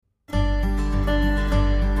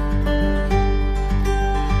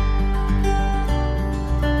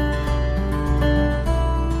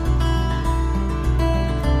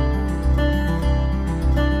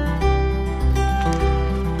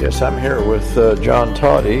Yes, I'm here with John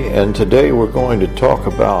Toddy, and today we're going to talk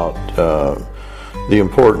about the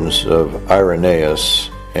importance of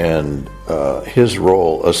Irenaeus and his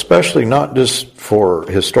role, especially not just for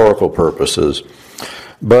historical purposes,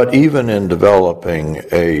 but even in developing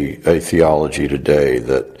a theology today,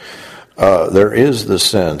 that there is the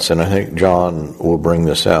sense, and I think John will bring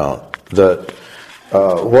this out, that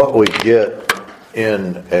what we get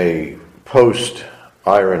in a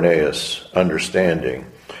post-Irenaeus understanding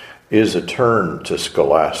is a turn to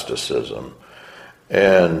scholasticism.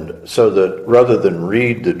 And so that rather than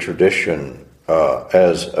read the tradition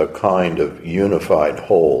as a kind of unified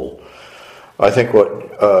whole, I think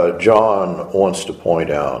what John wants to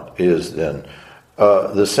point out is then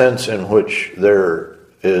the sense in which there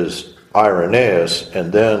is Irenaeus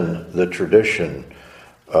and then the tradition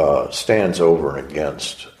stands over and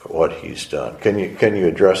against what he's done. Can you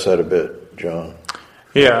address that a bit, John?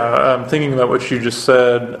 Yeah, thinking about what you just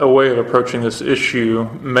said, a way of approaching this issue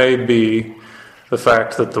may be the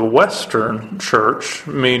fact that the Western Church,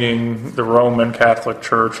 meaning the Roman Catholic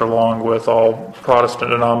Church, along with all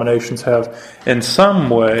Protestant denominations, have in some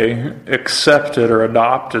way accepted or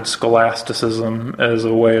adopted scholasticism as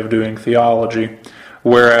a way of doing theology,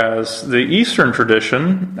 whereas the Eastern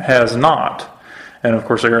tradition has not. And of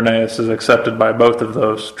course, Irenaeus is accepted by both of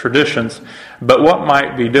those traditions. But what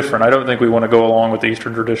might be different? I don't think we want to go along with the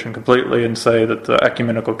Eastern tradition completely and say that the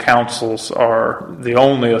ecumenical councils are the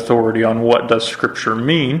only authority on what does Scripture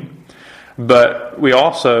mean. But we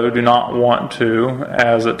also do not want to,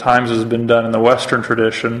 as at times has been done in the Western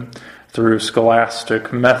tradition through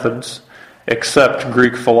scholastic methods, accept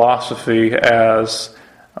Greek philosophy as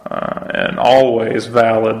an always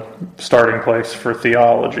valid starting place for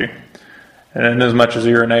theology. And inasmuch as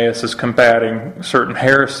Irenaeus is combating certain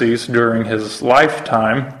heresies during his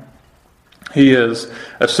lifetime, he is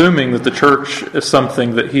assuming that the church is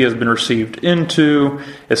something that he has been received into,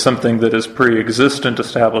 is something that is pre-existent,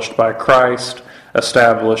 established by Christ,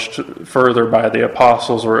 established further by the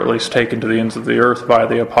apostles, or at least taken to the ends of the earth by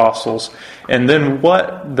the apostles. And then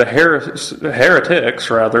what the heretics,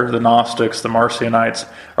 the Gnostics, the Marcionites,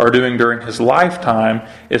 are doing during his lifetime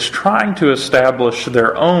is trying to establish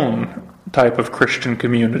their own type of Christian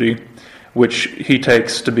community, which he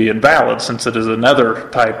takes to be invalid, since it is another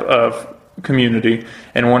type of community,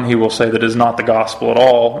 and one he will say that is not the gospel at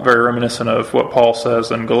all, very reminiscent of what Paul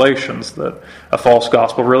says in Galatians, that a false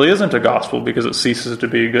gospel really isn't a gospel because it ceases to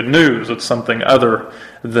be good news. It's something other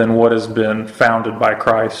than what has been founded by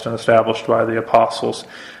Christ and established by the apostles.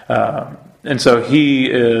 And so he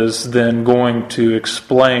is then going to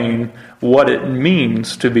explain what it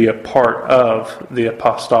means to be a part of the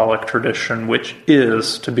apostolic tradition, which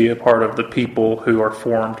is to be a part of the people who are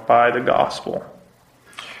formed by the gospel.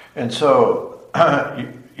 And so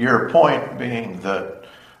your point being that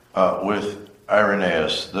with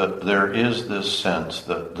Irenaeus, that there is this sense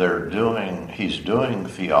that he's doing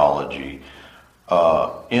theology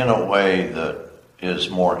in a way that is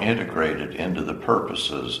more integrated into the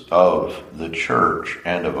purposes of the church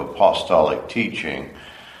and of apostolic teaching,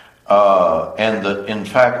 and that in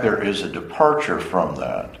fact there is a departure from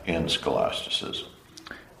that in scholasticism.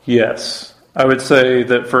 Yes, I would say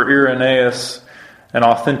that for Irenaeus, an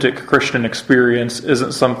authentic Christian experience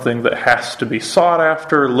isn't something that has to be sought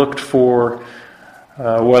after, looked for,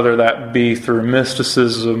 whether that be through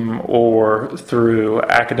mysticism or through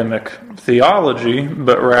academic theology,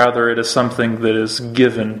 but rather it is something that is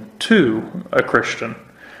given to a Christian.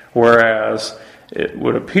 Whereas it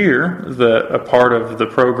would appear that a part of the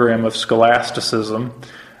program of scholasticism,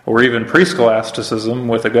 or even pre-scholasticism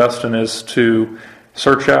with Augustine, is to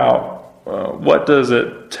search out what does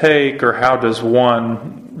it take, or how does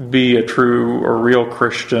one be a true or real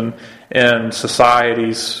Christian in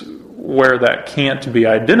societies where that can't be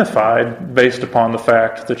identified based upon the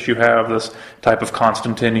fact that you have this type of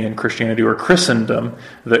Constantinian Christianity or Christendom,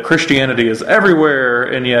 that Christianity is everywhere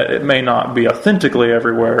and yet it may not be authentically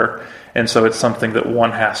everywhere, and so it's something that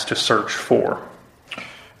one has to search for.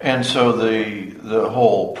 And so the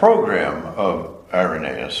whole program of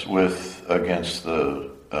Irenaeus against the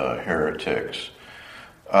heretics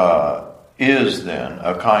is then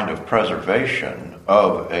a kind of preservation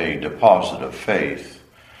of a deposit of faith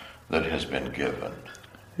that has been given.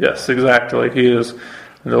 Yes, exactly. He is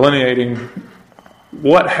delineating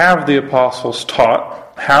what have the apostles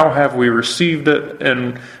taught, how have we received it,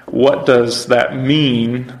 and what does that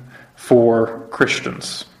mean for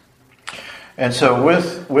Christians. And so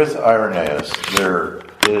with Irenaeus, there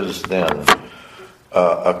is then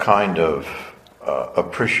a kind of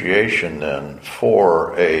appreciation then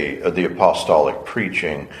for the apostolic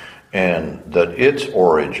preaching, and that its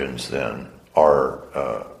origins then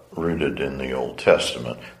are rooted in the Old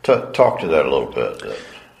Testament. Talk to that a little bit.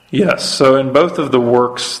 Yes, so in both of the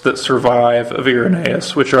works that survive of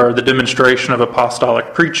Irenaeus, which are the demonstration of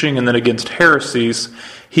apostolic preaching and then against heresies,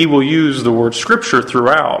 he will use the word Scripture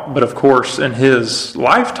throughout. But of course, in his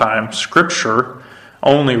lifetime, Scripture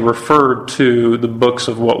only referred to the books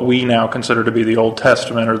of what we now consider to be the Old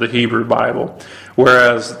Testament or the Hebrew Bible.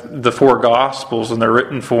 Whereas the four Gospels in their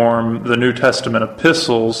written form, the New Testament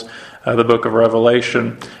epistles, the book of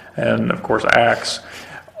Revelation, and of course Acts,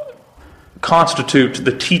 constitute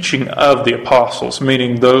the teaching of the apostles,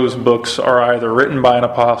 meaning those books are either written by an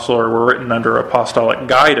apostle or were written under apostolic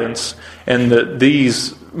guidance, and that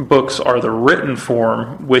these books are the written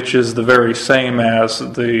form, which is the very same as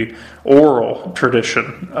the oral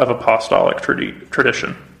tradition of apostolic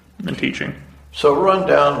tradition and teaching. So run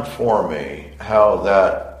down for me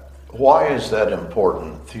why is that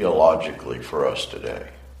important theologically for us today?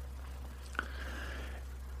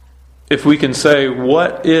 If we can say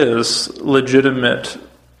what is legitimate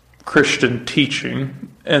Christian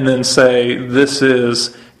teaching, and then say this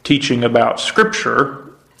is teaching about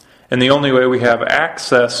Scripture, and the only way we have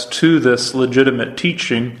access to this legitimate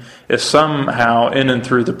teaching is somehow in and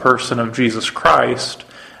through the person of Jesus Christ,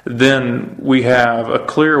 then we have a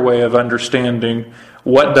clear way of understanding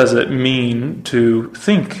what does it mean to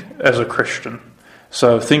think as a Christian.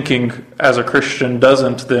 So thinking as a Christian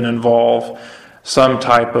doesn't then involve some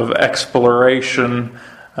type of exploration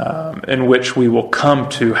in which we will come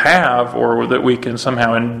to have, or that we can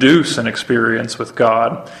somehow induce an experience with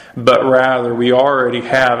God, but rather we already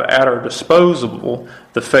have at our disposal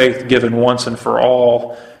the faith given once and for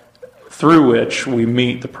all, through which we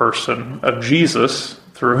meet the person of Jesus,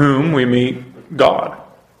 through whom we meet God.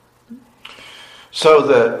 So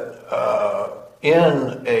that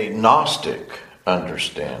in a Gnostic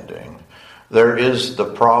understanding, there is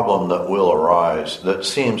the problem that will arise that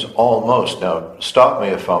seems almost, now stop me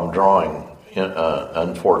if I'm drawing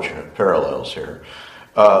unfortunate parallels here,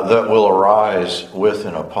 that will arise with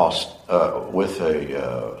a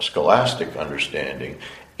scholastic understanding,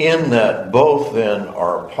 in that both then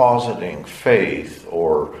are positing faith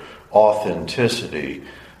or authenticity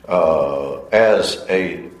as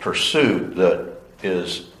a pursuit that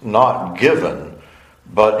is not given,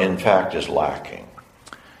 but in fact is lacking.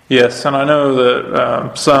 Yes, and I know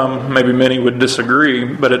that some, maybe many, would disagree,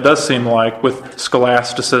 but it does seem like with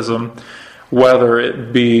scholasticism, whether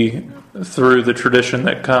it be through the tradition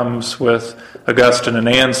that comes with Augustine and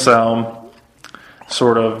Anselm,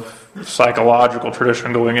 sort of psychological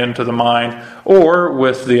tradition going into the mind, or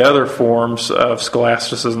with the other forms of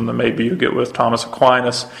scholasticism that maybe you get with Thomas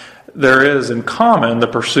Aquinas, there is in common the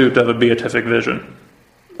pursuit of a beatific vision,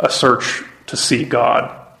 a search to see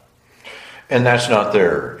God. And that's not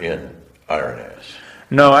there in Irenaeus.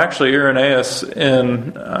 No, actually, Irenaeus,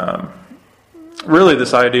 really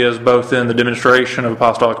this idea is both in the demonstration of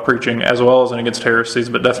apostolic preaching as well as in against heresies,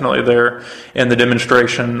 but definitely there in the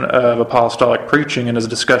demonstration of apostolic preaching and his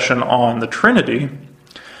discussion on the Trinity,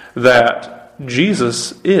 that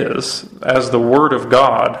Jesus is, as the Word of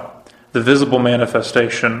God, the visible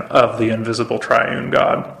manifestation of the invisible triune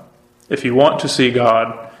God. If you want to see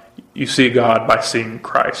God, you see God by seeing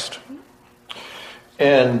Christ.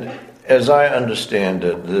 And as I understand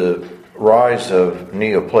it, the rise of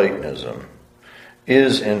Neoplatonism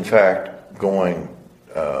is in fact going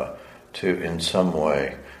to, in some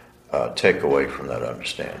way, take away from that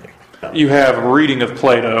understanding. You have a reading of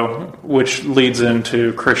Plato, which leads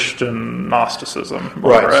into Christian Gnosticism, or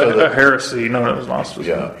right, so a heresy known as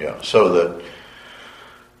Gnosticism. Yeah. So that,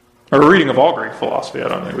 or a reading of all Greek philosophy. I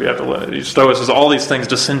don't think we have to let Stoics is all these things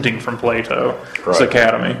dissenting from Plato. Right. It's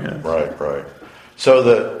Academy. Yeah. Right. So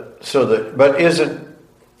that, but isn't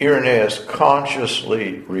Irenaeus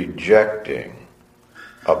consciously rejecting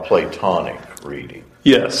a Platonic reading?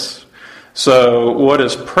 Yes. So what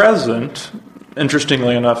is present,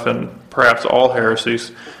 interestingly enough, in perhaps all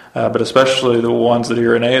heresies, but especially the ones that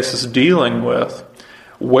Irenaeus is dealing with,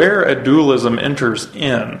 where a dualism enters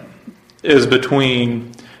in is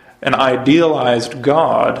between an idealized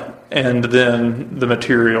God and then the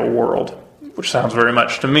material world, which sounds very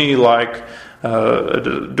much to me like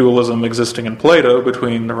a dualism existing in Plato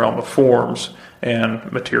between the realm of forms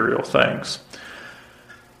and material things.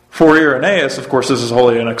 For Irenaeus, of course, this is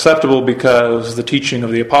wholly unacceptable because the teaching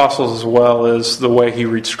of the apostles, as well as the way he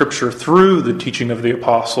reads Scripture through the teaching of the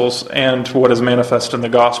apostles and what is manifest in the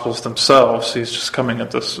Gospels themselves, he's just coming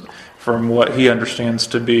at this from what he understands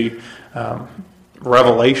to be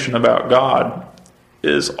revelation about God,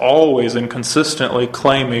 is always and consistently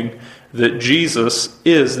claiming that Jesus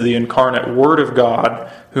is the incarnate Word of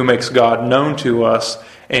God who makes God known to us,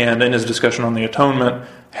 and in his discussion on the atonement,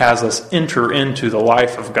 has us enter into the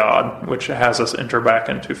life of God, which has us enter back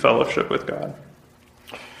into fellowship with God.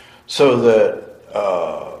 So that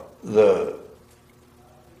the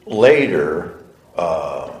later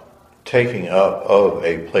taking up of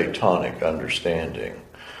a Platonic understanding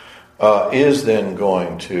is then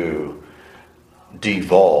going to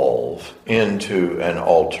devolve into an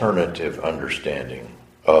alternative understanding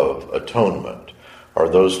of atonement. Are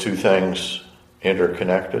those two things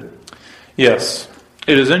interconnected? Yes.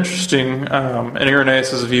 It is interesting, in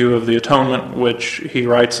Irenaeus' view of the atonement, which he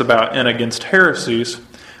writes about in Against Heresies,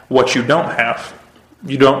 what you don't have.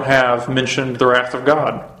 You don't have mentioned the wrath of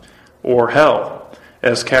God or hell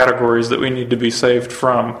as categories that we need to be saved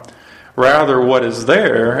from. Rather, what is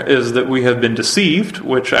there is that we have been deceived,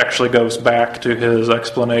 which actually goes back to his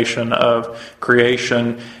explanation of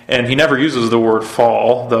creation. And he never uses the word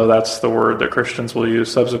fall, though that's the word that Christians will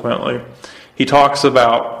use subsequently. He talks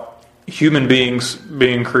about human beings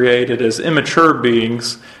being created as immature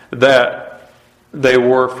beings, that they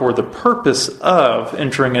were for the purpose of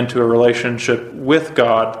entering into a relationship with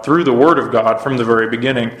God through the Word of God from the very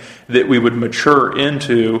beginning, that we would mature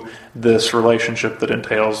into this relationship that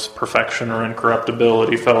entails perfection or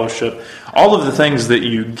incorruptibility, fellowship, all of the things that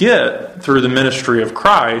you get through the ministry of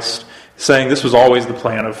Christ, saying this was always the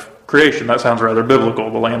plan of creation. That sounds rather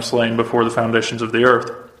biblical, the lamb slain before the foundations of the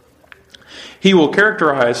earth. He will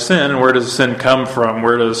characterize sin, and where does sin come from?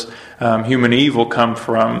 Where does human evil come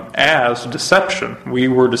from? As deception. We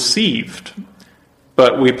were deceived,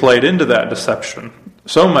 but we played into that deception.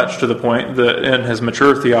 So much to the point that in his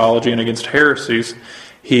mature theology and Against Heresies,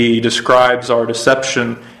 he describes our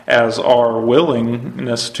deception as our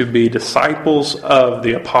willingness to be disciples of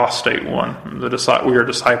the apostate one. We are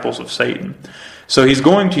disciples of Satan. So he's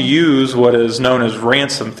going to use what is known as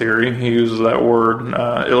ransom theory. He uses that word,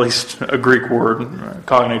 at least a Greek word,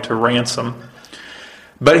 cognate to ransom.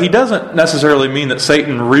 But he doesn't necessarily mean that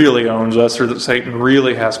Satan really owns us or that Satan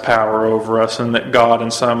really has power over us and that God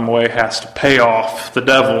in some way has to pay off the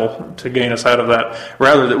devil to gain us out of that.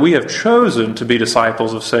 Rather, that we have chosen to be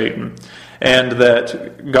disciples of Satan and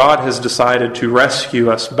that God has decided to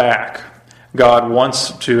rescue us back. God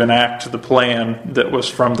wants to enact the plan that was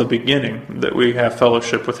from the beginning, that we have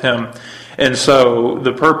fellowship with Him. And so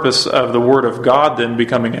the purpose of the Word of God then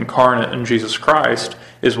becoming incarnate in Jesus Christ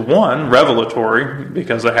is one, revelatory,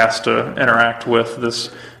 because it has to interact with this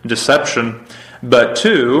deception. But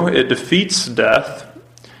two, it defeats death.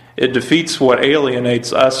 It defeats what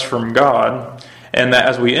alienates us from God. And that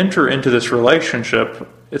as we enter into this relationship,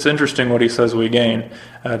 it's interesting what he says we gain.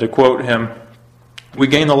 To quote him, we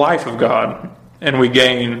gain the life of God, and we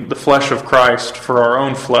gain the flesh of Christ for our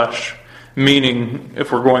own flesh. Meaning,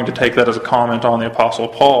 if we're going to take that as a comment on the Apostle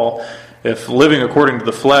Paul, if living according to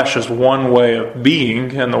the flesh is one way of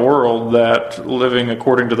being in the world, that living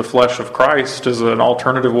according to the flesh of Christ is an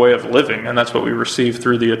alternative way of living, and that's what we receive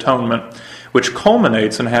through the atonement, which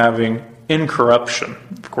culminates in having incorruption.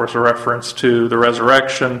 Of course, a reference to the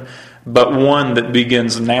resurrection, but one that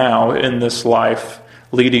begins now in this life,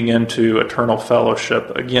 leading into eternal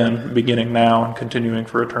fellowship, again, beginning now and continuing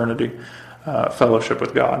for eternity, fellowship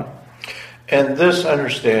with God. And this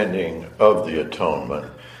understanding of the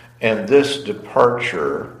atonement and this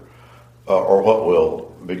departure, or what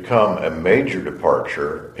will become a major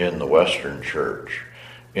departure in the Western Church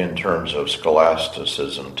in terms of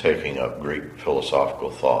scholasticism taking up Greek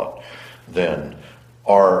philosophical thought, then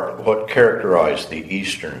are what characterize the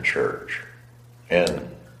Eastern Church. And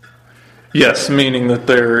yes, meaning that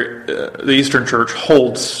the Eastern Church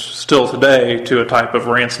holds still today to a type of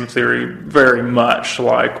ransom theory very much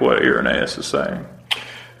like what Irenaeus is saying.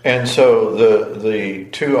 And so the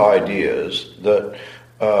two ideas that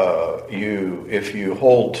if you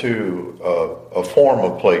hold to a form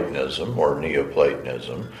of Platonism or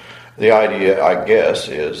Neoplatonism, the idea, I guess,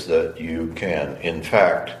 is that you can, in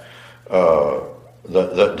fact,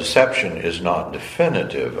 the deception is not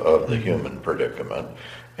definitive of the human predicament.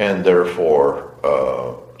 And therefore,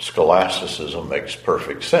 scholasticism makes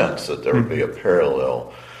perfect sense that there would be a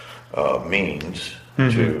parallel means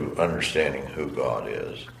to understanding who God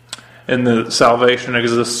is. And that salvation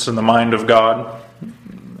exists in the mind of God,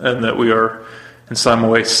 and that we are in some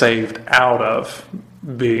way saved out of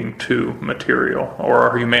being too material, or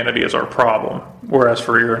our humanity is our problem. Whereas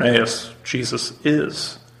for Irenaeus, Jesus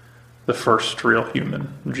is the first real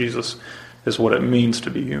human. Jesus is what it means to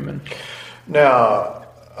be human. Now,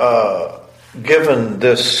 given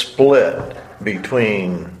this split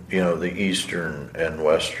between the Eastern and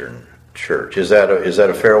Western Church, is that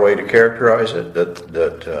a fair way to characterize it?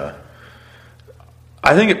 That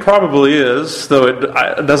I think it probably is, though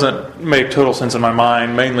it doesn't make total sense in my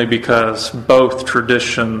mind, mainly because both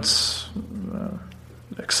traditions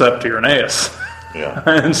accept Irenaeus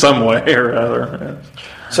in some way or other.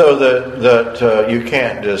 So that you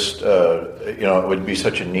can't just, it would be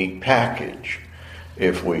such a neat package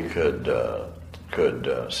if we could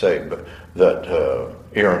say that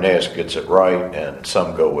Irenaeus gets it right and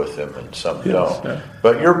some go with him and some don't. Yeah.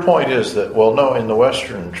 But your point is that, well, no, in the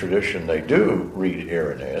Western tradition they do read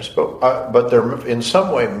Irenaeus, but they're in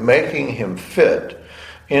some way making him fit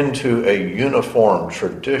into a uniform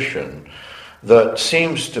tradition that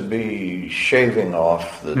seems to be shaving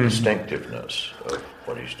off the distinctiveness of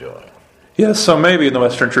what he's doing. Yes, so maybe in the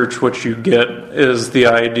Western Church what you get is the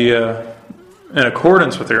idea, in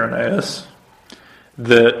accordance with Irenaeus,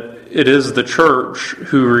 that it is the church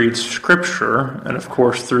who reads Scripture, and of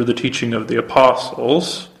course through the teaching of the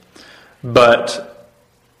apostles, but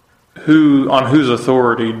on whose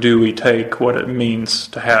authority do we take what it means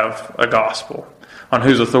to have a gospel? On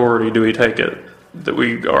whose authority do we take it that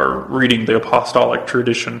we are reading the apostolic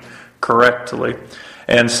tradition correctly?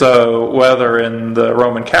 And so whether in the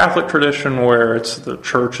Roman Catholic tradition, where it's the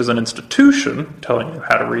church as an institution telling you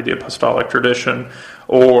how to read the apostolic tradition,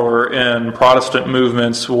 or in Protestant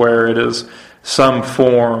movements where it is some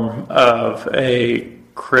form of a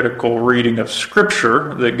critical reading of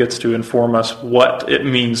Scripture that gets to inform us what it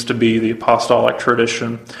means to be the apostolic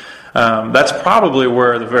tradition, that's probably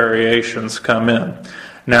where the variations come in.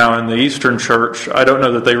 Now, in the Eastern Church, I don't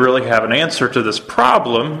know that they really have an answer to this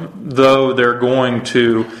problem, though they're going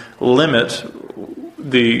to limit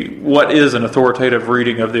what is an authoritative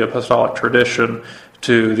reading of the apostolic tradition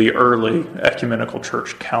to the early ecumenical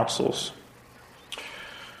church councils.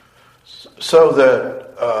 So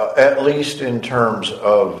that, at least in terms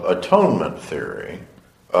of atonement theory,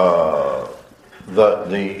 the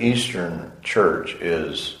Eastern Church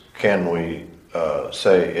can we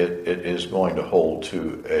say it is going to hold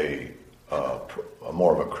to a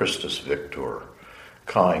more of a Christus Victor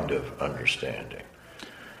kind of understanding?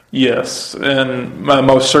 Yes, and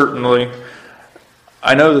most certainly.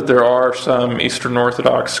 I know that there are some Eastern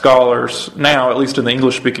Orthodox scholars now, at least in the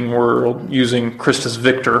English-speaking world, using Christus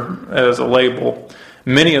Victor as a label.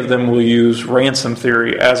 Many of them will use ransom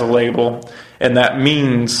theory as a label, and that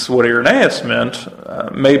means what Irenaeus meant,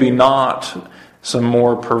 maybe not some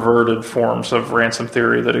more perverted forms of ransom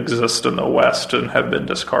theory that exist in the West and have been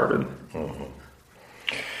discarded. Mm-hmm.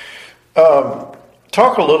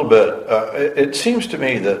 Talk a little bit, it seems to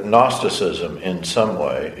me that Gnosticism in some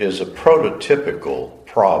way is a prototypical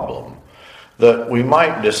problem that we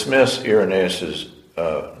might dismiss Irenaeus'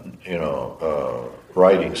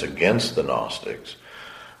 writings against the Gnostics,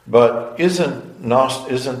 but isn't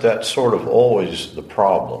that sort of always the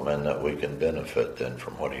problem, and that we can benefit then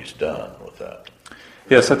from what he's done with that?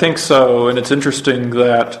 Yes, I think so, and it's interesting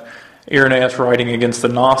that Irenaeus writing against the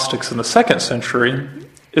Gnostics in the 2nd century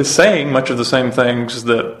is saying much of the same things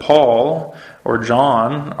that Paul or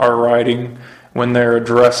John are writing when they're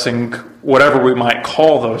addressing whatever we might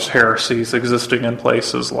call those heresies existing in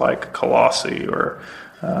places like Colossae or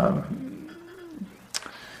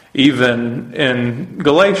even in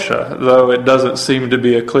Galatia. Though it doesn't seem to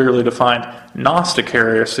be a clearly defined Gnostic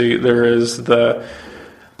heresy, there is the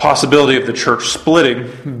possibility of the church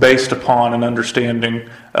splitting based upon an understanding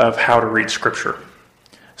of how to read Scripture.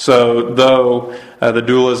 So though the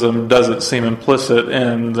dualism doesn't seem implicit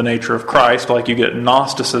in the nature of Christ, like you get in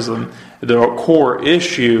Gnosticism, the core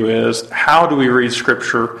issue is how do we read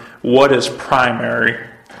Scripture, what is primary,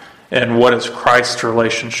 and what is Christ's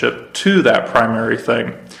relationship to that primary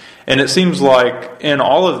thing. And it seems like in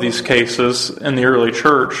all of these cases in the early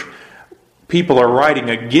church, people are writing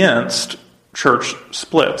against church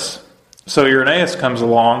splits. So Irenaeus comes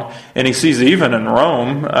along, and he sees even in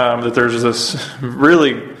Rome that there's this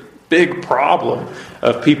really big problem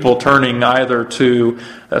of people turning either to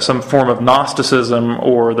some form of Gnosticism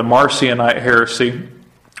or the Marcionite heresy,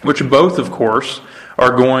 which both, of course,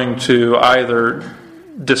 are going to either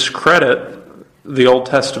discredit the Old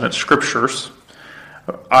Testament scriptures,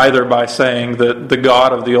 either by saying that the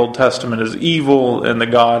God of the Old Testament is evil and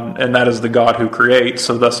that is the God who creates,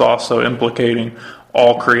 so thus also implicating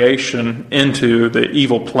all creation into the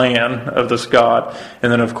evil plan of this God, and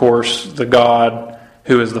then of course the God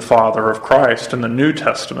who is the Father of Christ in the New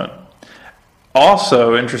Testament.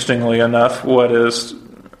 Also, interestingly enough, what is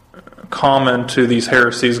common to these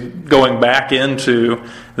heresies going back into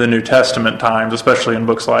the New Testament times, especially in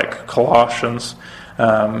books like Colossians,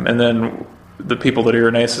 and then the people that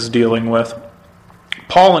Irenaeus is dealing with,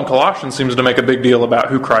 Paul in Colossians seems to make a big deal about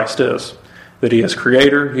who Christ is. that he is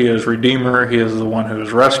creator, he is redeemer, he is the one who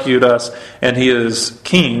has rescued us, and he is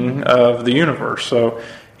king of the universe. So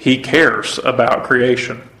he cares about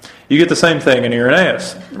creation. You get the same thing in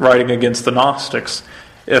Irenaeus, writing against the Gnostics.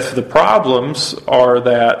 If the problems are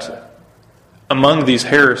that among these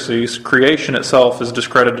heresies, creation itself is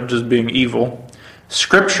discredited as being evil,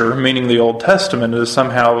 Scripture, meaning the Old Testament, is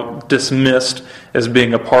somehow dismissed as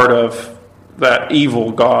being a part of that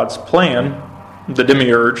evil God's plan, the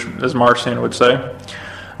demiurge, as Marcion would say,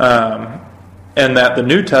 and that the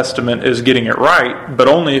New Testament is getting it right, but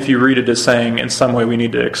only if you read it as saying in some way we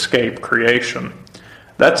need to escape creation.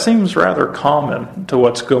 That seems rather common to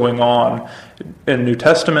what's going on in New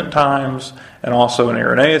Testament times and also in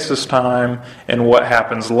Irenaeus' time and what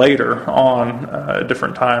happens later on at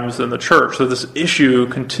different times in the church. So this issue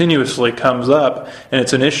continuously comes up, and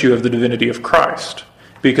it's an issue of the divinity of Christ.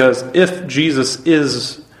 Because if Jesus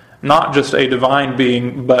is not just a divine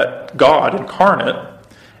being, but God incarnate,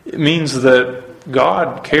 it means that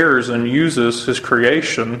God cares and uses his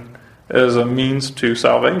creation as a means to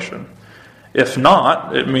salvation. If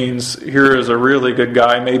not, it means here is a really good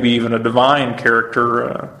guy, maybe even a divine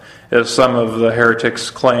character, as some of the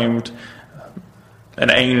heretics claimed,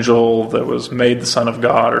 an angel that was made the Son of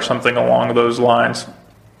God or something along those lines.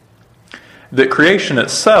 That creation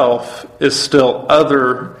itself is still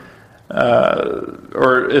other,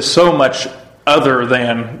 or is so much other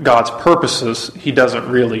than God's purposes, he doesn't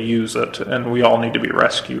really use it, and we all need to be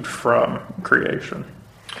rescued from creation.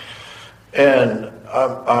 And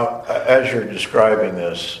as you're describing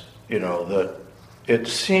this, that it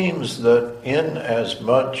seems that in as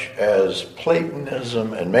much as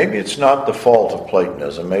Platonism, and maybe it's not the fault of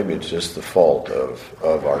Platonism, maybe it's just the fault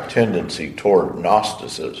of our tendency toward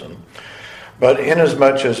Gnosticism, but in as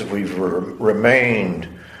much as we've remained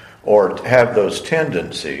or have those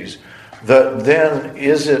tendencies, that then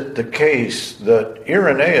is it the case that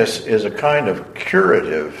Irenaeus is a kind of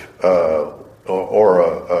curative or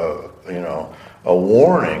a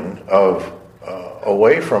warning of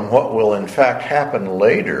away from what will in fact happen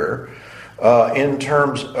later in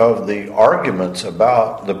terms of the arguments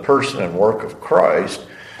about the person and work of Christ,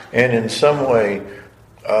 and in some way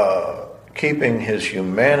keeping his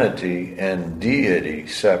humanity and deity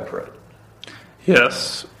separate?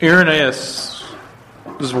 Yes, Irenaeus'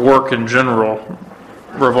 work in general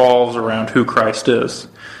revolves around who Christ is,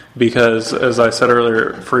 because, as I said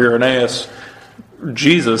earlier, for Irenaeus,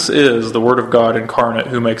 Jesus is the Word of God incarnate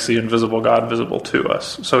who makes the invisible God visible to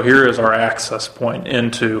us. So here is our access point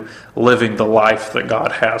into living the life that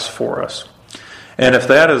God has for us. And if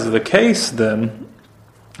that is the case, then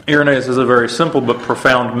Irenaeus is a very simple but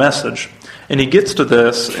profound message. And he gets to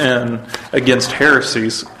this in Against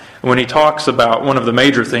Heresies when he talks about one of the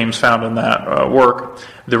major themes found in that work,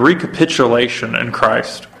 the recapitulation in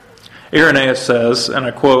Christ. Irenaeus says, and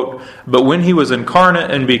I quote, "But when he was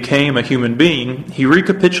incarnate and became a human being, he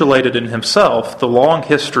recapitulated in himself the long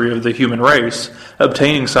history of the human race,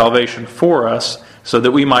 obtaining salvation for us, so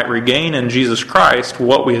that we might regain in Jesus Christ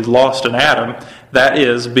what we had lost in Adam, that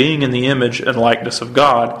is, being in the image and likeness of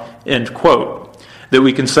God," end quote. That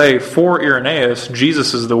we can say, for Irenaeus,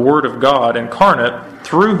 Jesus is the Word of God incarnate,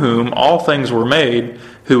 through whom all things were made,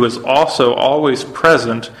 who is also always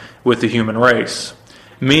present with the human race.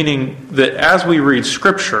 Meaning that as we read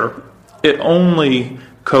Scripture, it only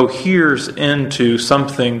coheres into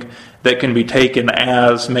something that can be taken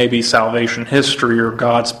as maybe salvation history or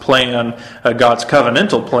God's plan, God's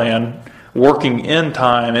covenantal plan, working in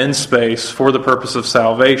time, in space, for the purpose of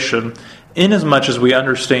salvation, inasmuch as we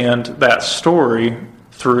understand that story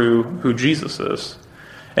through who Jesus is.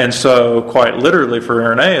 And so, quite literally for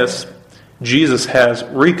Irenaeus, Jesus has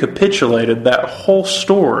recapitulated that whole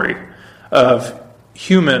story of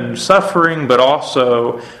human suffering, but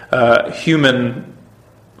also human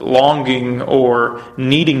longing or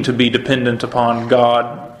needing to be dependent upon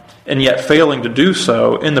God, and yet failing to do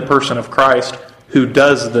so in the person of Christ, who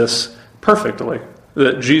does this perfectly.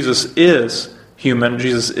 That Jesus is human,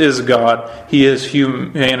 Jesus is God, he is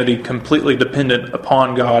humanity completely dependent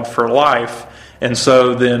upon God for life, and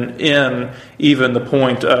so then in even the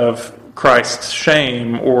point of Christ's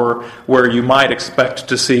shame, or where you might expect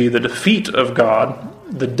to see the defeat of God,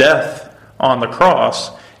 the death on the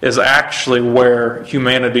cross, is actually where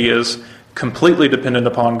humanity is completely dependent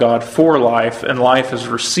upon God for life, and life is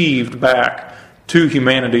received back to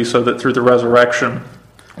humanity, so that through the resurrection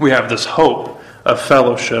we have this hope of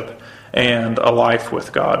fellowship and a life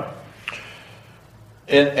with God.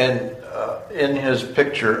 In his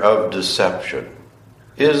picture of deception,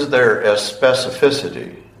 is there a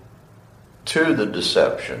specificity to the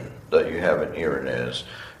deception that you have in Irenaeus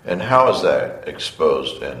And how is that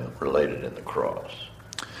exposed and related in the cross?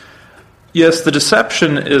 Yes, the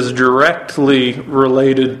deception is directly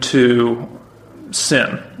related to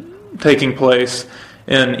sin taking place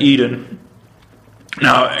in Eden.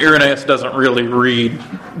 Now, Irenaeus doesn't really read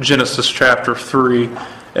Genesis chapter 3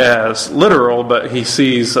 as literal, but he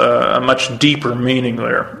sees a much deeper meaning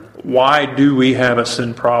there. Why do we have a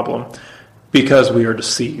sin problem? Because we are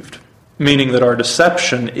deceived. Meaning that our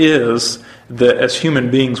deception is that as human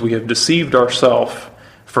beings we have deceived ourselves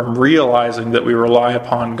from realizing that we rely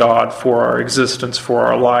upon God for our existence, for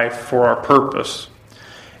our life, for our purpose.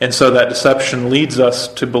 And so that deception leads us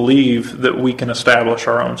to believe that we can establish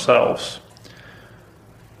our own selves.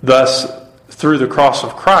 Thus, through the cross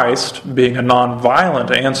of Christ, being a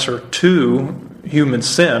non-violent answer to human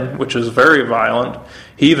sin, which is very violent,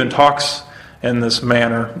 he even talks in this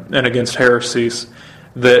manner and against heresies,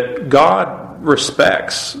 that God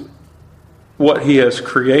respects what he has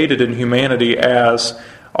created in humanity as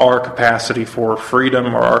our capacity for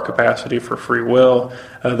freedom or our capacity for free will,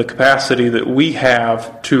 the capacity that we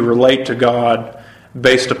have to relate to God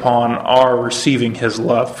based upon our receiving his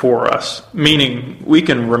love for us. Meaning we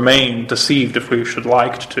can remain deceived if we should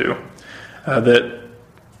like to. That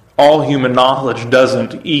all human knowledge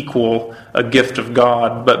doesn't equal a gift of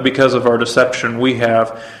God, but because of our deception we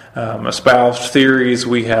have espoused theories,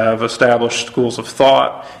 we have established schools of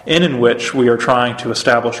thought, in which we are trying to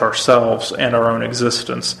establish ourselves and our own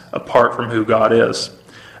existence apart from who God is.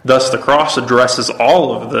 Thus the cross addresses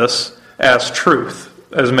all of this as truth,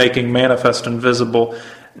 as making manifest and visible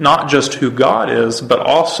not just who God is, but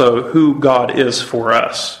also who God is for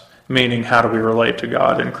us, meaning how do we relate to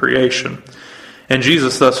God in creation. And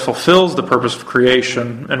Jesus thus fulfills the purpose of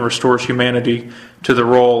creation and restores humanity to the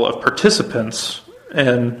role of participants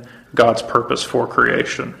in God's purpose for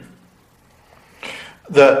creation.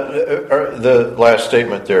 The last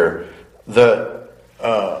statement there,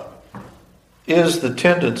 is the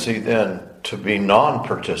tendency then to be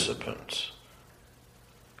non-participants?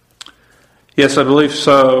 Yes, I believe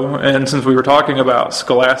so. And since we were talking about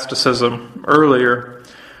scholasticism earlier,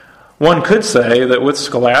 one could say that with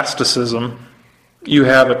scholasticism, you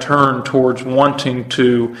have a turn towards wanting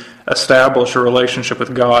to establish a relationship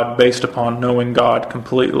with God based upon knowing God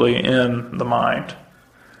completely in the mind.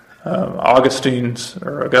 Augustine's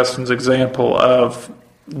example of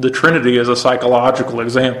the Trinity is a psychological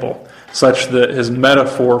example, such that his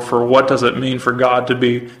metaphor for what does it mean for God to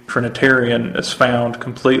be Trinitarian is found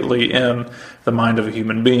completely in the mind of a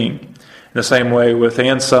human being. In the same way with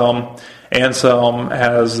Anselm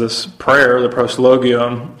has this prayer, the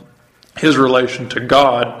Proslogion, his relation to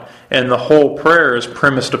God, and the whole prayer is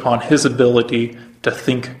premised upon his ability to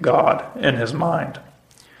think God in his mind.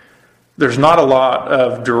 There's not a lot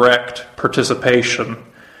of direct participation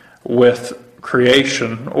with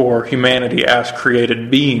creation or humanity as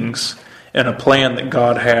created beings in a plan that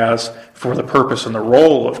God has for the purpose and the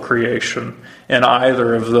role of creation in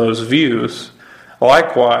either of those views.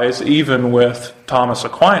 Likewise, even with Thomas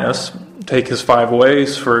Aquinas, take his 5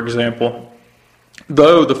 ways, for example.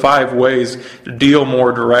 Though the 5 ways deal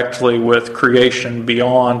more directly with creation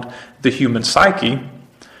beyond the human psyche,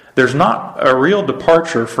 there's not a real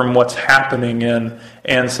departure from what's happening in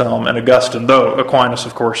Anselm and Augustine, though Aquinas,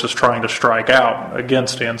 of course, is trying to strike out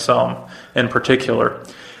against Anselm in particular.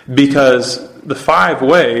 Because the 5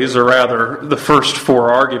 ways, or rather the first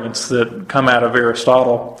 4 arguments that come out of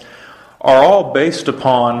Aristotle, are all based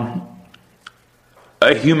upon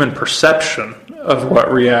a human perception of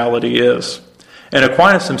what reality is. And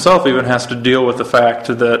Aquinas himself even has to deal with the fact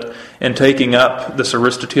that in taking up this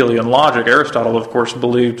Aristotelian logic, Aristotle, of course,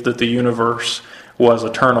 believed that the universe was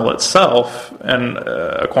eternal itself, and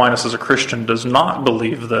Aquinas as a Christian does not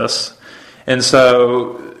believe this. And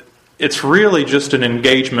so it's really just an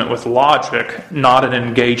engagement with logic, not an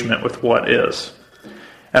engagement with what is.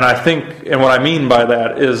 And I think, and what I mean by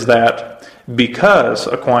that is that because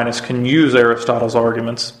Aquinas can use Aristotle's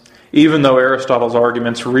arguments, even though Aristotle's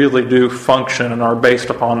arguments really do function and are based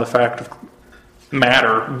upon the fact of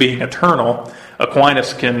matter being eternal,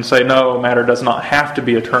 Aquinas can say, no, matter does not have to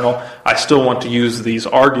be eternal. I still want to use these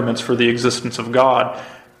arguments for the existence of God.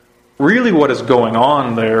 Really what is going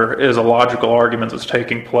on there is a logical argument that's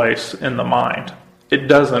taking place in the mind. It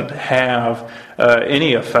doesn't have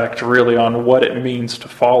any effect really on what it means to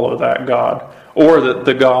follow that God, or that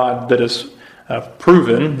the God that is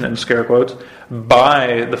proven, in scare quotes,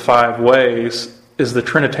 by the 5 ways is the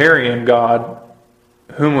Trinitarian God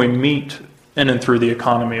whom we meet in and through the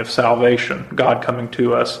economy of salvation, God coming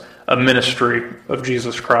to us, a ministry of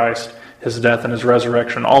Jesus Christ, his death and his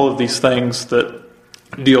resurrection, all of these things that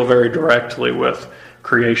deal very directly with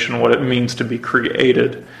creation, what it means to be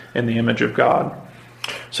created in the image of God.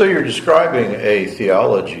 So you're describing a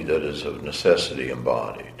theology that is of necessity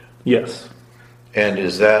embodied. Yes. And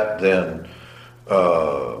is that then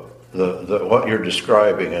what you're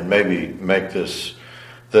describing, and maybe make this,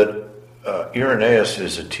 that Irenaeus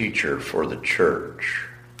is a teacher for the church?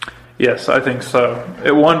 Yes, I think so.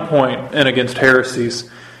 At one point in Against Heresies,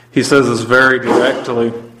 he says this very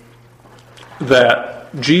directly,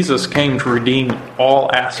 that Jesus came to redeem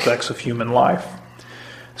all aspects of human life.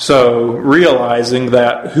 So realizing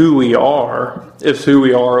that who we are is who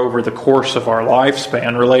we are over the course of our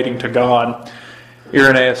lifespan relating to God,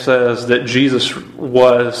 Irenaeus says that Jesus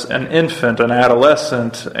was an infant, an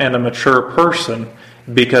adolescent, and a mature person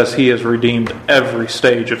because he has redeemed every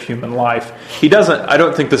stage of human life. I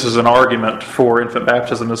don't think this is an argument for infant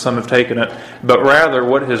baptism as some have taken it, but rather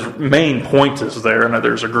what his main point is there, and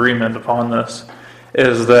there's agreement upon this,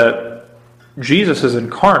 is that Jesus is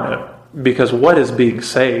incarnate because what is being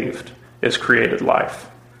saved is created life.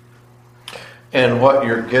 And what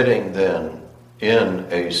you're getting then in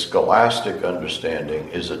a scholastic understanding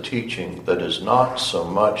is a teaching that is not so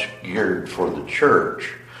much geared for the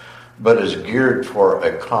church, but is geared for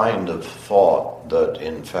a kind of thought that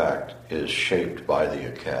in fact is shaped by the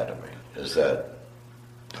academy. Is that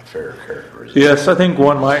a fair characterization? Yes, I think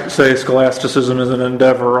one might say scholasticism is an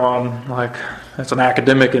endeavor it's an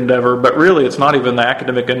academic endeavor, but really it's not even the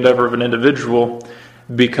academic endeavor of an individual,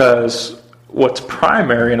 because what's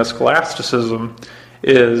primary in a scholasticism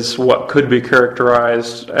is what could be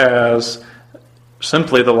characterized as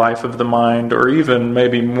simply the life of the mind, or even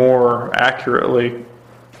maybe more accurately,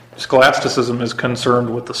 scholasticism is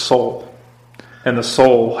concerned with the soul, and the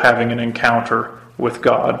soul having an encounter with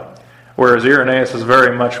God, whereas Irenaeus is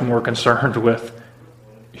very much more concerned with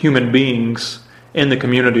human beings in the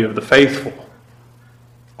community of the faithful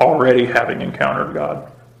already having encountered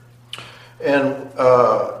God. And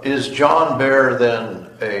is John Behr then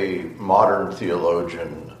a modern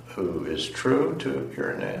theologian who is true to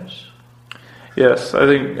Irenaeus? Yes, I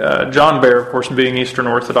think John Behr, of course, being Eastern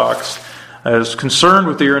Orthodox, is concerned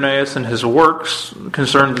with Irenaeus and his works,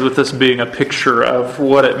 concerned with this being a picture of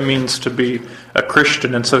what it means to be a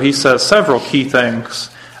Christian. And so he says several key things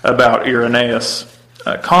about Irenaeus.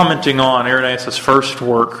 Commenting on Irenaeus' first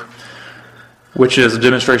work, which is a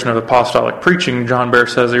demonstration of apostolic preaching, John Behr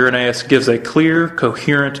says Irenaeus gives a clear,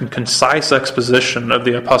 coherent, and concise exposition of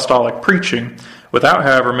the apostolic preaching, without,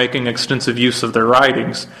 however, making extensive use of their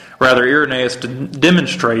writings. Rather, Irenaeus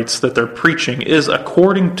demonstrates that their preaching is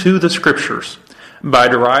according to the Scriptures, by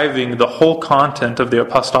deriving the whole content of the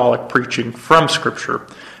apostolic preaching from Scripture,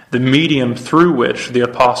 the medium through which the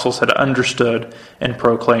apostles had understood and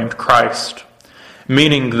proclaimed Christ.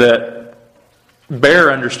 Meaning that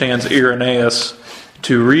Behr understands Irenaeus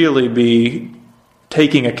to really be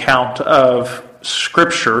taking account of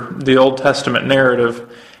Scripture, the Old Testament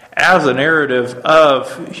narrative, as a narrative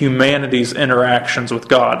of humanity's interactions with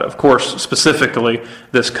God. Of course, specifically,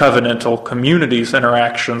 this covenantal community's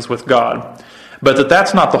interactions with God. But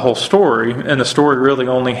that's not the whole story, and the story really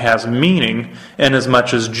only has meaning in as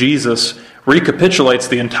much as Jesus recapitulates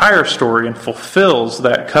the entire story and fulfills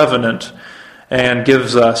that covenant and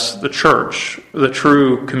gives us the church, the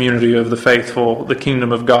true community of the faithful, the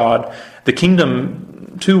kingdom of God, the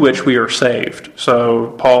kingdom to which we are saved.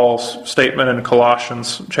 So Paul's statement in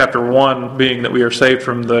Colossians chapter 1 being that we are saved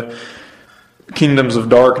from the kingdoms of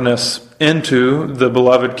darkness into the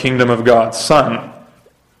beloved kingdom of God's Son.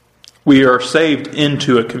 We are saved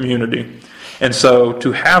into a community. And so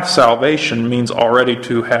to have salvation means already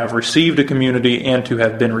to have received a community and to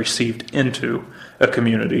have been received into a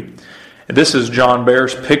community. This is John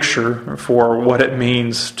Behr's picture for what it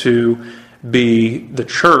means to be the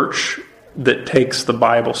church that takes the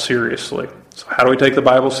Bible seriously. So how do we take the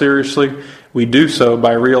Bible seriously? We do so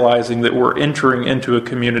by realizing that we're entering into a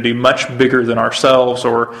community much bigger than ourselves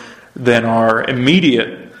or than our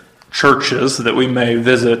immediate churches that we may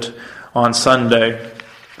visit on Sunday,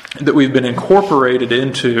 that we've been incorporated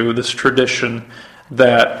into this tradition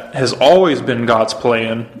that has always been God's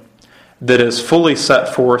plan, that is fully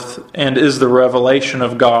set forth and is the revelation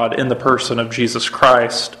of God in the person of Jesus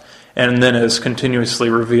Christ, and then is continuously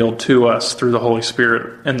revealed to us through the Holy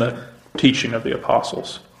Spirit and the teaching of the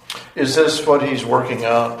apostles. Is this what he's working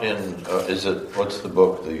out in, what's the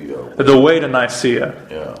book? The Way to Nicaea.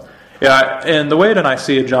 Yeah. Yeah, and The Way to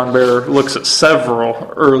Nicaea, John Behr looks at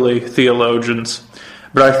several early theologians,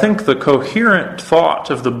 but I think the coherent thought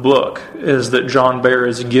of the book is that John Behr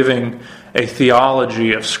is giving a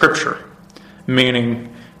theology of Scripture,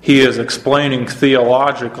 meaning he is explaining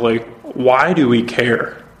theologically, why do we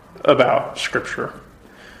care about Scripture?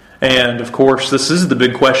 And of course, this is the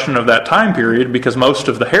big question of that time period, because most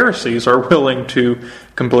of the heresies are willing to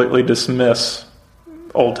completely dismiss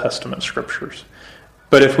Old Testament scriptures.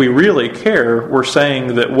 But if we really care, we're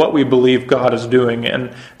saying that what we believe God is doing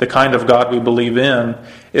and the kind of God we believe in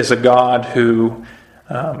is a God who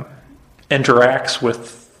interacts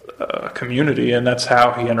with a community, and that's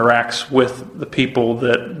how he interacts with the people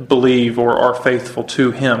that believe or are faithful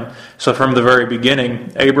to him. So from the very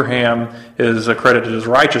beginning, Abraham is accredited as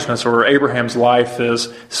righteousness, or Abraham's life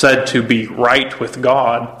is said to be right with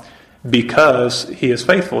God because he is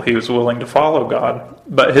faithful. He was willing to follow God.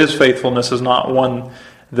 But his faithfulness is not one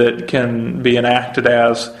that can be enacted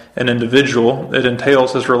as an individual. It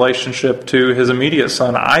entails his relationship to his immediate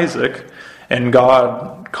son Isaac, and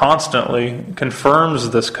God constantly confirms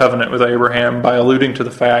this covenant with Abraham by alluding to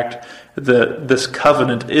the fact that this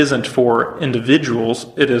covenant isn't for individuals,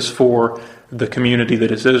 it is for the community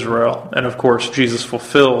that is Israel. And of course, Jesus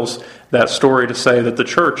fulfills that story to say that the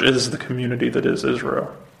church is the community that is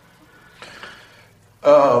Israel.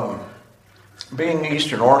 Being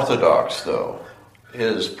Eastern Orthodox, though,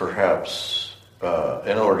 is perhaps, in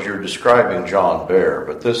other words, you're describing John Behr,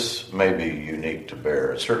 but this may be unique to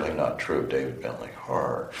Behr. It's certainly not true of David Bentley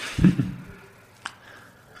Hart.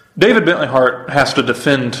 David Bentley Hart has to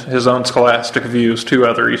defend his own scholastic views to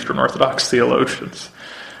other Eastern Orthodox theologians.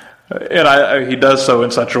 And he does so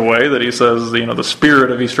in such a way that he says, the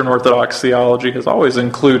spirit of Eastern Orthodox theology has always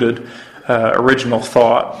included original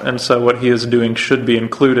thought, and so what he is doing should be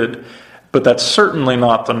included. But that's certainly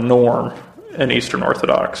not the norm in Eastern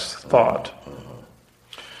Orthodox thought.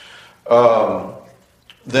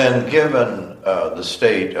 Then, given the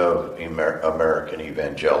state of American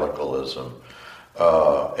evangelicalism,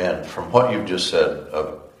 and from what you've just said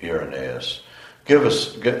of Irenaeus, give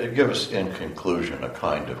us in conclusion a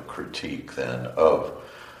kind of critique then of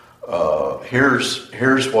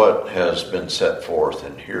here's what has been set forth,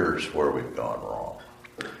 and here's where we've gone wrong.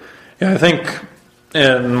 Yeah, I think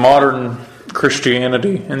in modern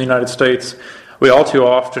Christianity in the United States, we all too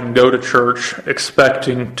often go to church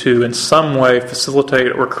expecting to in some way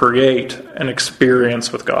facilitate or create an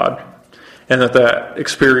experience with God, and that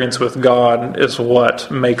experience with God is what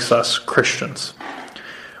makes us Christians.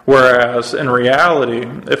 Whereas in reality,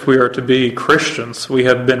 if we are to be Christians, we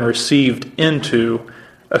have been received into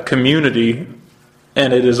a community,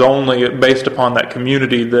 and it is only based upon that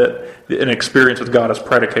community that an experience with God is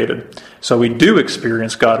predicated. So we do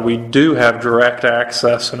experience God. We do have direct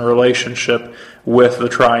access and relationship with the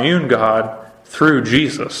triune God through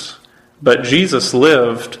Jesus. But Jesus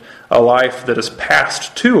lived a life that is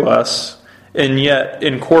passed to us and yet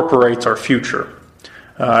incorporates our future.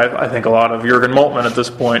 I think a lot of Jürgen Moltmann at this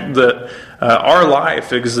point, that our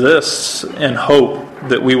life exists in hope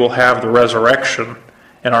that we will have the resurrection,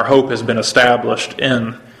 and our hope has been established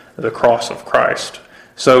in the cross of Christ.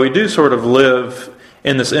 So we do sort of live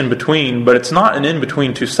in this in-between, but it's not an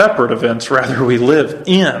in-between two separate events. Rather, we live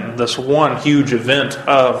in this one huge event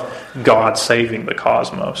of God saving the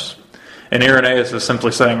cosmos. And Irenaeus is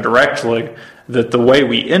simply saying directly that the way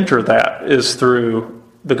we enter that is through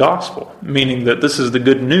the gospel, meaning that this is the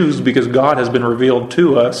good news because God has been revealed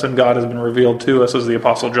to us, and God has been revealed to us, as the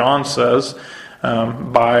Apostle John says,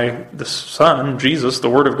 by the Son, Jesus, the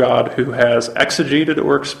Word of God, who has exegeted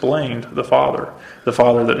or explained the Father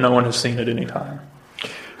that no one has seen at any time.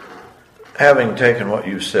 Having taken what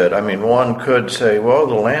you said, one could say, well,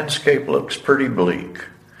 the landscape looks pretty bleak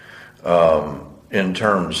in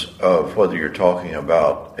terms of whether you're talking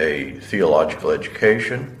about a theological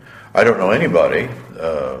education. I don't know anybody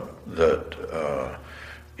that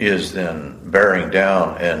is then bearing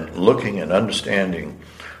down and looking and understanding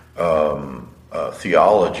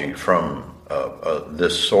theology from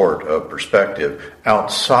this sort of perspective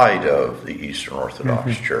outside of the Eastern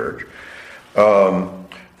Orthodox Church.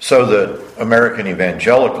 So that American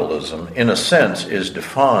evangelicalism, in a sense, is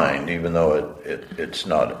defined, even though it's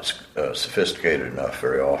not sophisticated enough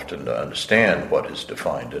very often to understand what has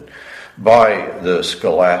defined it, by the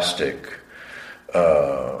scholastic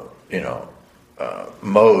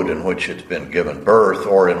mode in which it's been given birth,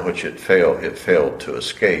 or in which it failed to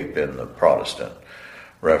escape in the Protestant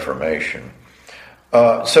Reformation.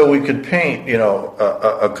 So we could paint,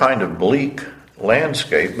 a kind of bleak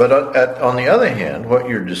landscape, but on the other hand, what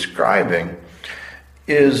you're describing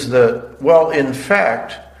is that, well, in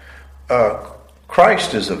fact,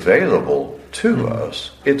 Christ is available to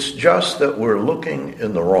us. It's just that we're looking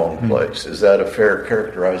in the wrong place. Is that a fair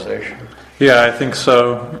characterization? Yeah, I think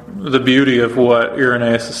so. The beauty of what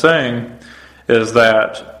Irenaeus is saying is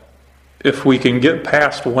that if we can get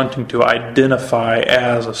past wanting to identify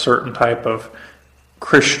as a certain type of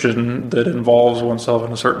Christian that involves oneself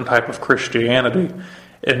in a certain type of Christianity,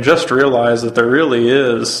 and just realize that there really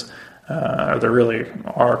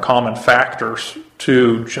are common factors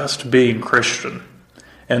to just being Christian.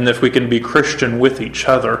 And if we can be Christian with each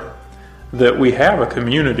other, that we have a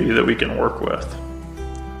community that we can work with.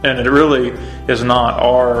 And it really is not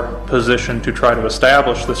our position to try to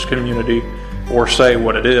establish this community or say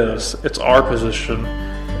what it is. It's our position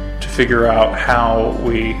to figure out how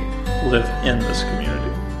we live in this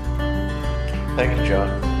community. Thank you,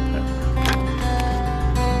 John.